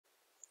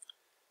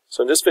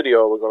So in this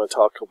video we're going to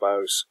talk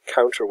about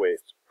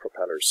counterweight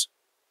propellers.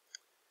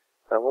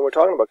 And when we're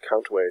talking about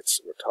counterweights,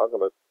 we're talking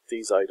about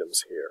these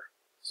items here.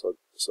 So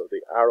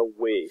the arrow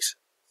weight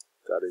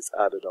that is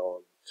added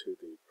on to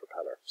the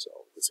propeller. So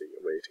you can see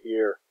a weight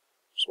here,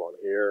 there's one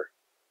here,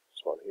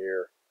 there's one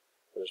here,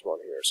 and there's one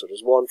here. So there's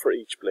one for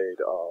each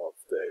blade of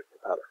the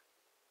propeller.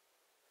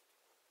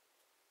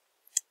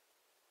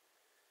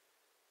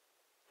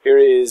 Here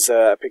is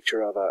a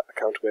picture of a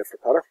counterweight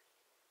propeller.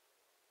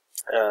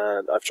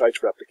 And I've tried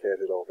to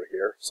replicate it over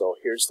here. So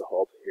here's the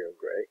hub here in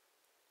grey.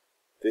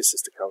 This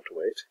is the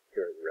counterweight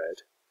here in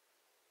red.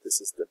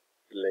 This is the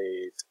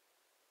blade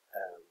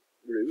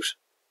root.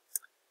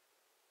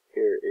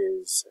 Here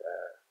is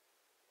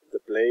the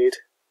blade,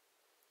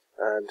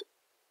 and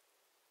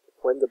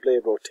when the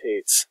blade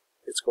rotates,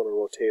 it's going to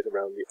rotate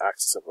around the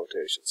axis of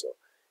rotation. So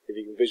if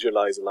you can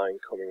visualize a line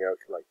coming out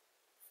like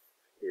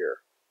here,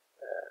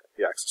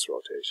 the axis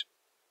rotation.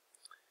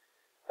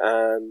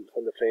 And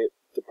when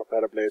the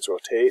propeller blades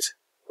rotate,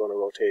 they're going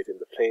to rotate in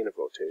the plane of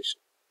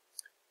rotation.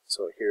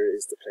 So here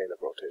is the plane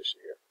of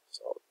rotation here.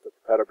 So the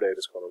propeller blade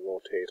is going to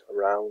rotate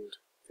around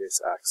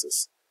this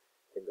axis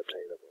in the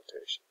plane of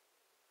rotation.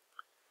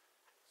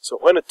 So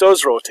when it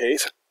does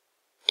rotate,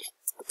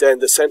 then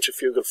the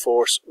centrifugal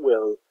force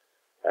will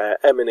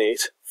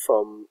emanate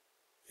from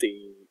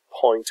the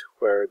point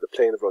where the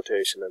plane of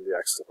rotation and the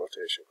axis of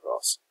rotation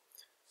cross.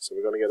 So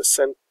we're going to get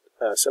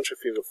a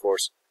centrifugal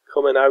force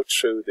coming out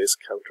through this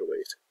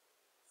counterweight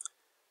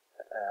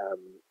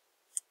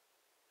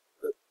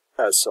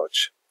as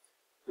such.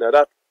 Now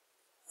that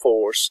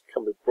force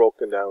can be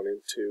broken down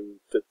into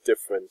the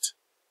different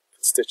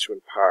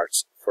constituent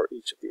parts for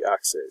each of the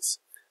axes.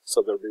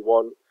 So there'll be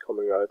one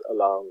coming out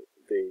along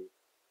the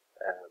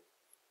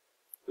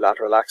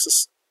lateral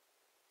axis,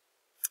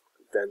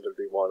 then there'll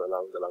be one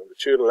along the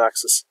longitudinal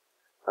axis,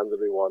 and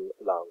there'll be one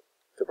along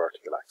the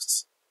vertical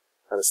axis.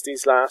 And it's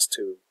these last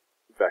two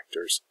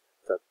vectors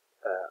that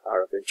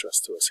are of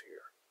interest to us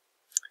here.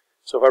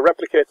 So if I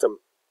replicate them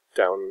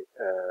down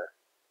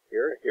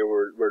here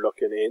we're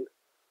looking in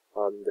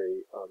on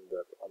the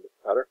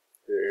propeller.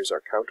 Here's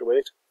our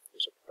counterweight.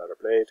 There's our propeller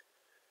blade.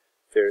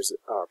 There's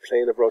our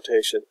plane of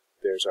rotation.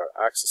 There's our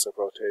axis of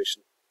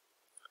rotation.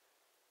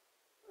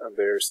 And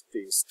there's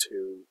these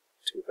two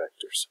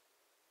vectors.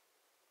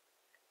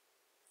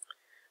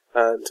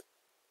 And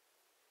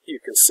you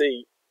can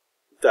see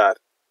that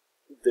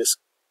this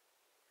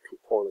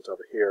component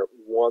over here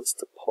wants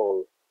to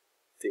pull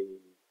the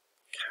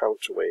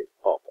counterweight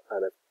up.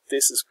 And if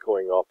this is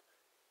going up,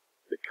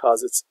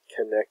 because it's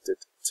connected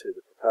to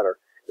the propeller,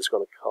 it's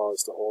going to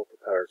cause the whole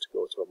propeller to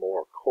go to a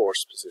more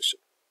coarse position.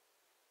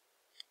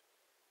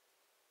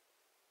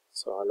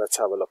 So let's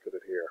have a look at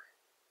it here.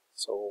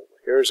 So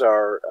here's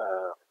our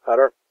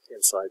propeller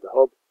inside the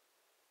hub,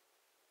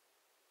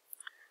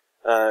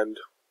 and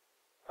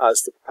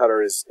as the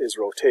propeller is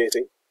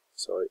rotating,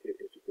 so if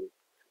you can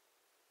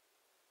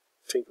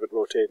think of it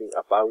rotating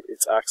about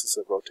its axis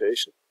of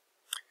rotation,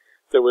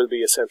 there will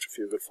be a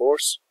centrifugal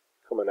force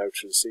coming out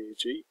through the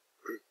CEG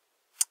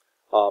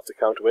of the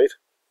counterweight.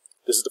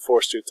 This is the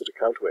force due to the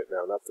counterweight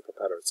now, not the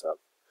propeller itself.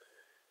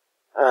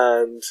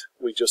 And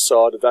we just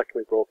saw that that can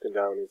be broken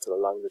down into the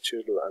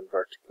longitudinal and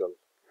vertical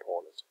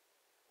component.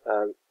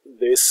 And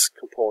this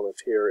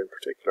component here in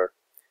particular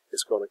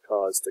is going to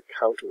cause the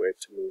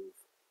counterweight to move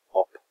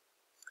up.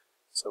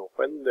 So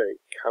when the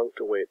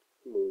counterweight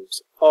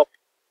moves up,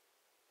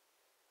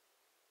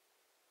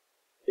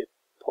 it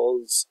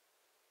pulls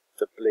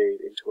the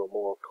blade into a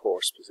more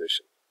coarse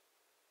position.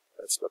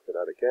 Let's look at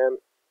that again.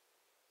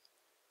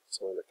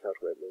 So when the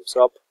counterweight moves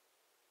up,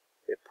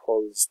 it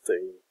pulls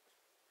the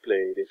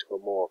blade into a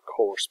more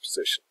coarse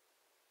position.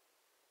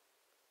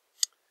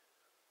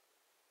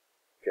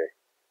 Okay,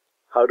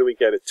 how do we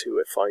get it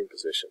to a fine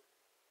position?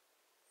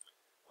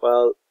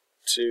 Well,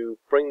 to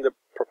bring the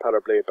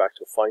propeller blade back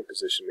to a fine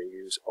position, we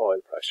use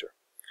oil pressure.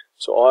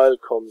 So oil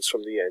comes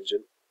from the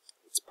engine,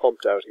 it's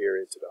pumped out here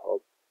into the hub.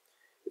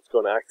 It's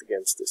going to act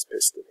against this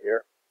piston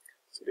here.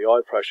 So the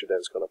oil pressure then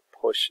is going to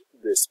push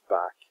this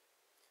back,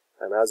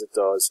 and as it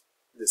does,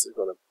 this is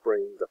going to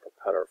bring the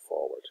propeller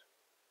forward.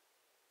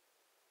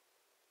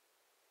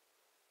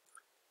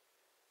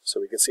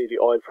 So we can see the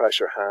oil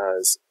pressure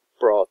has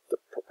brought the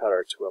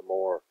propeller to a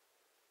more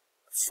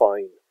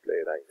fine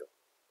blade angle.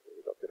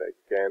 We look at it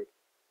again.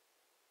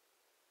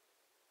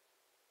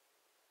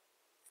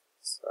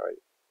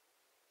 Sorry.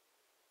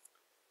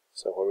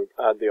 So when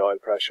we add the oil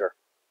pressure,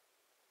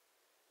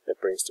 it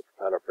brings the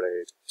propeller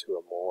blade to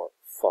a more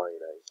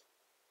fine angle.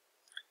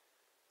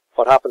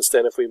 What happens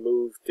then if we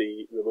remove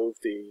the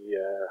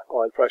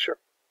oil pressure?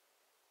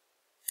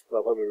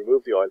 Well, when we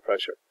remove the oil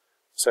pressure,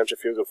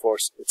 centrifugal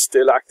force, it's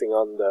still acting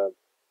on the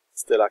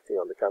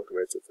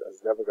counterweights. It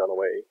has never gone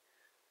away.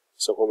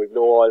 So when we've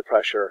no oil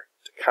pressure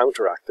to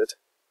counteract it,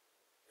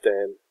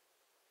 then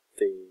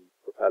the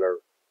propeller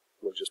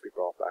will just be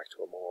brought back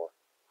to a more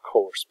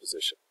coarse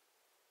position.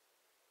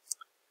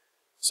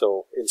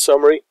 So in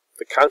summary,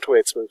 the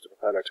counterweights move the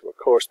propeller to a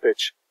coarse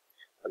pitch,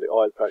 and the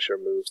oil pressure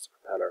moves the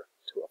propeller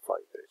to a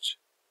fine pitch.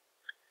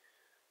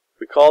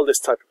 We call this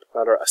type of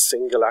propeller a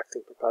single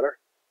acting propeller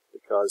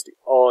because the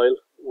oil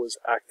was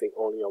acting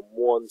only on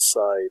one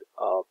side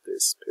of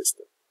this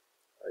piston.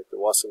 Right? There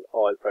wasn't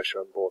oil pressure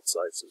on both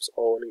sides, there was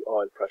only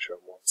oil pressure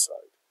on one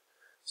side.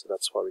 So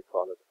that's why we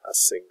call it a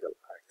single